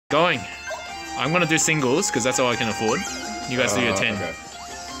Going. I'm gonna do singles because that's all I can afford. You guys do your 10. Okay.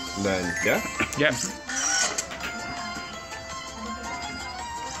 Then, yeah? Yep.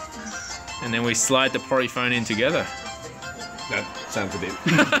 And then we slide the Poryphone in together. That sounds a bit.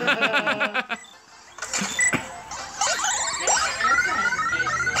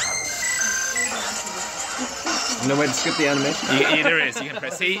 No way to skip the animation? Yeah, there is. You can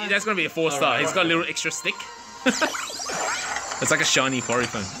press. That's going to be a 4-star. He's got a little extra stick. It's like a shiny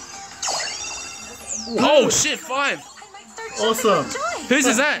Poryphone. Oh shit, 5! Awesome. Whose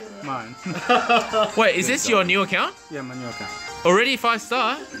is that? Mine. Wait, is this your new account? Yeah, my new account. Already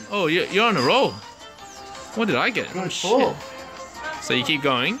 5-star? Oh, you're on a roll. What did I get? Oh shit. So you keep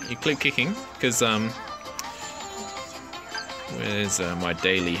going, you keep kicking, because where's my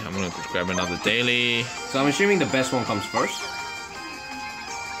daily? I'm gonna grab another daily. So I'm assuming the best one comes first?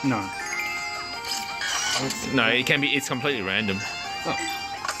 No. No, it can be, it's completely random. Oh.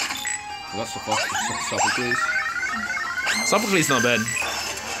 That's the Sophocles. Sophocles is not bad.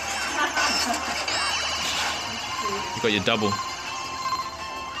 You got your double.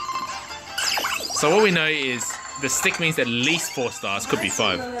 So what we know is the stick means at least 4 stars, could be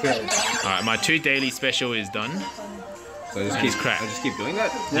 5. Okay. Alright, my 2 daily special is done. So I just keep doing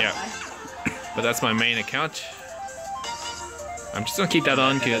that? Yeah. But that's my main account. I'm just gonna keep that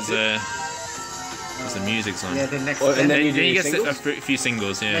on because the music's on. Yeah, the next and 10. then you Then you do get singles? a few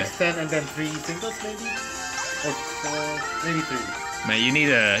singles, yeah. Next 10 and then 3 singles maybe? Or 4, maybe 3. Man, you need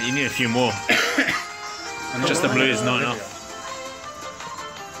a few more. Just the blue is not enough.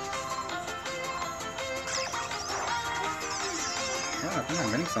 Oh, I think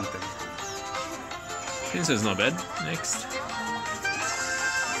I'm winning something. This is not bad. Next.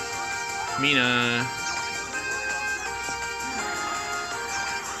 Mina.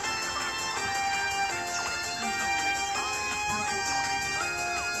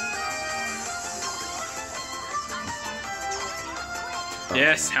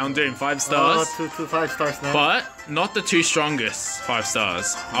 Yes, Houndoom, 5 stars. Oh, 2 5 stars now. But not the 2 strongest 5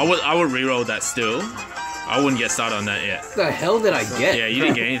 stars. I would reroll that still. I wouldn't get started on that yet. What the hell did I get? Yeah, you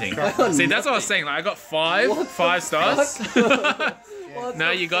didn't get anything. See, that's what I was saying. Like, I got 5 stars.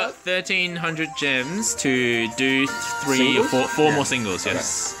 Now you got 1,300 gems to do 3 singles? or 4 more singles.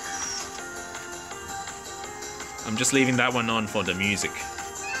 Yes. I'm just leaving that one on for the music.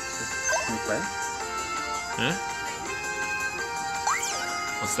 Can you play? Huh?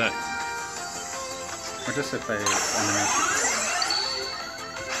 What's that? Or just if I animation?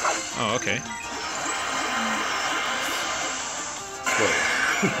 Oh, okay.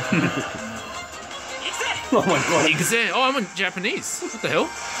 Oh my god. Oh, I'm on Japanese. What the hell?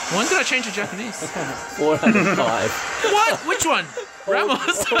 When did I change to Japanese? 4 out of 5. What? Which one?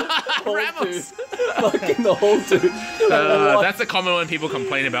 Ramos. Ramos. Fucking the whole dude. That's a common one people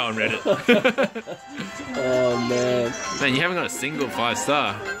complain about on Reddit. Oh man. Man, you haven't got a single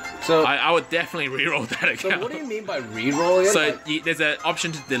 5-star. So I would definitely reroll that account. So what do you mean by reroll it? So there's an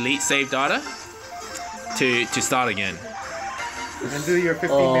option to delete save data to start again. And do your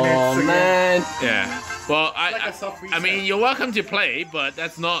 15 oh minutes again. man. Yeah. Well, like a soft I mean, you're welcome to play, but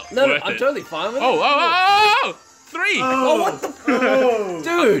that's not No, worth I'm it. totally fine with it. Oh! 3! Oh, what the Oh.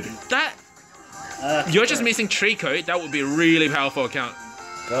 dude? That you're just missing TREECKO. That would be a really powerful account.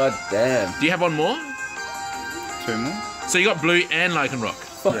 God damn. Do you have one more? 2 more? So you got blue and Lycanroc.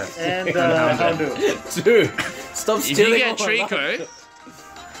 Yes. And Houndoom. Dude, stop If stealing you get all my TREECKO, luck.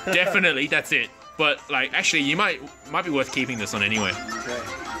 definitely that's it. But like, actually, you might be worth keeping this on anyway.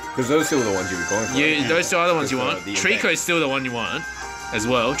 Because those two are the ones you were going for. Those 2 other ones you want. the TREECKO is still the one you want, as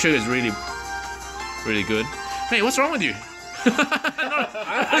well. TREECKO is really, really good. Hey, what's wrong with you?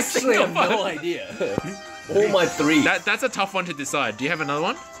 I actually have no idea. All my 3. That's a tough one to decide. Do you have another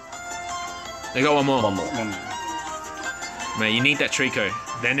one? I got one more. One more. Man, you need that TREECKO.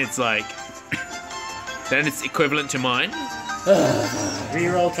 Then it's like, then it's equivalent to mine.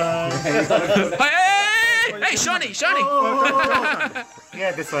 Reroll time. Hey, shiny!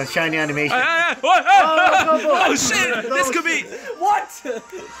 Yeah, this one, shiny animation. Oh shit! This could be What?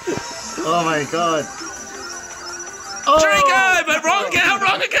 Oh my god. TREECKO, but wrong account.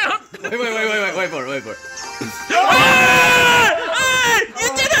 Wait for it. Hey, you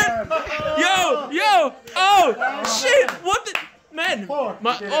did it! Yo! Oh shit! What the man?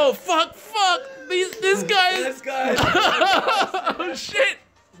 Oh fuck! This guy. Oh shit!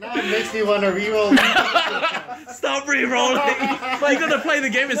 Now it makes me want to reroll. Stop re-rolling. You're gonna play the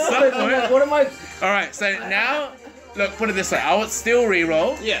game at some point. What am I? Alright, so now, look, put it this way. I would still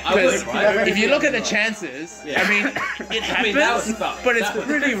re-roll. Yeah, I would, right? If you look at the chances, I mean, it happens, but it's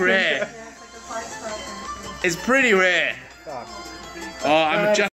pretty rare. It's pretty rare. Oh, I'm just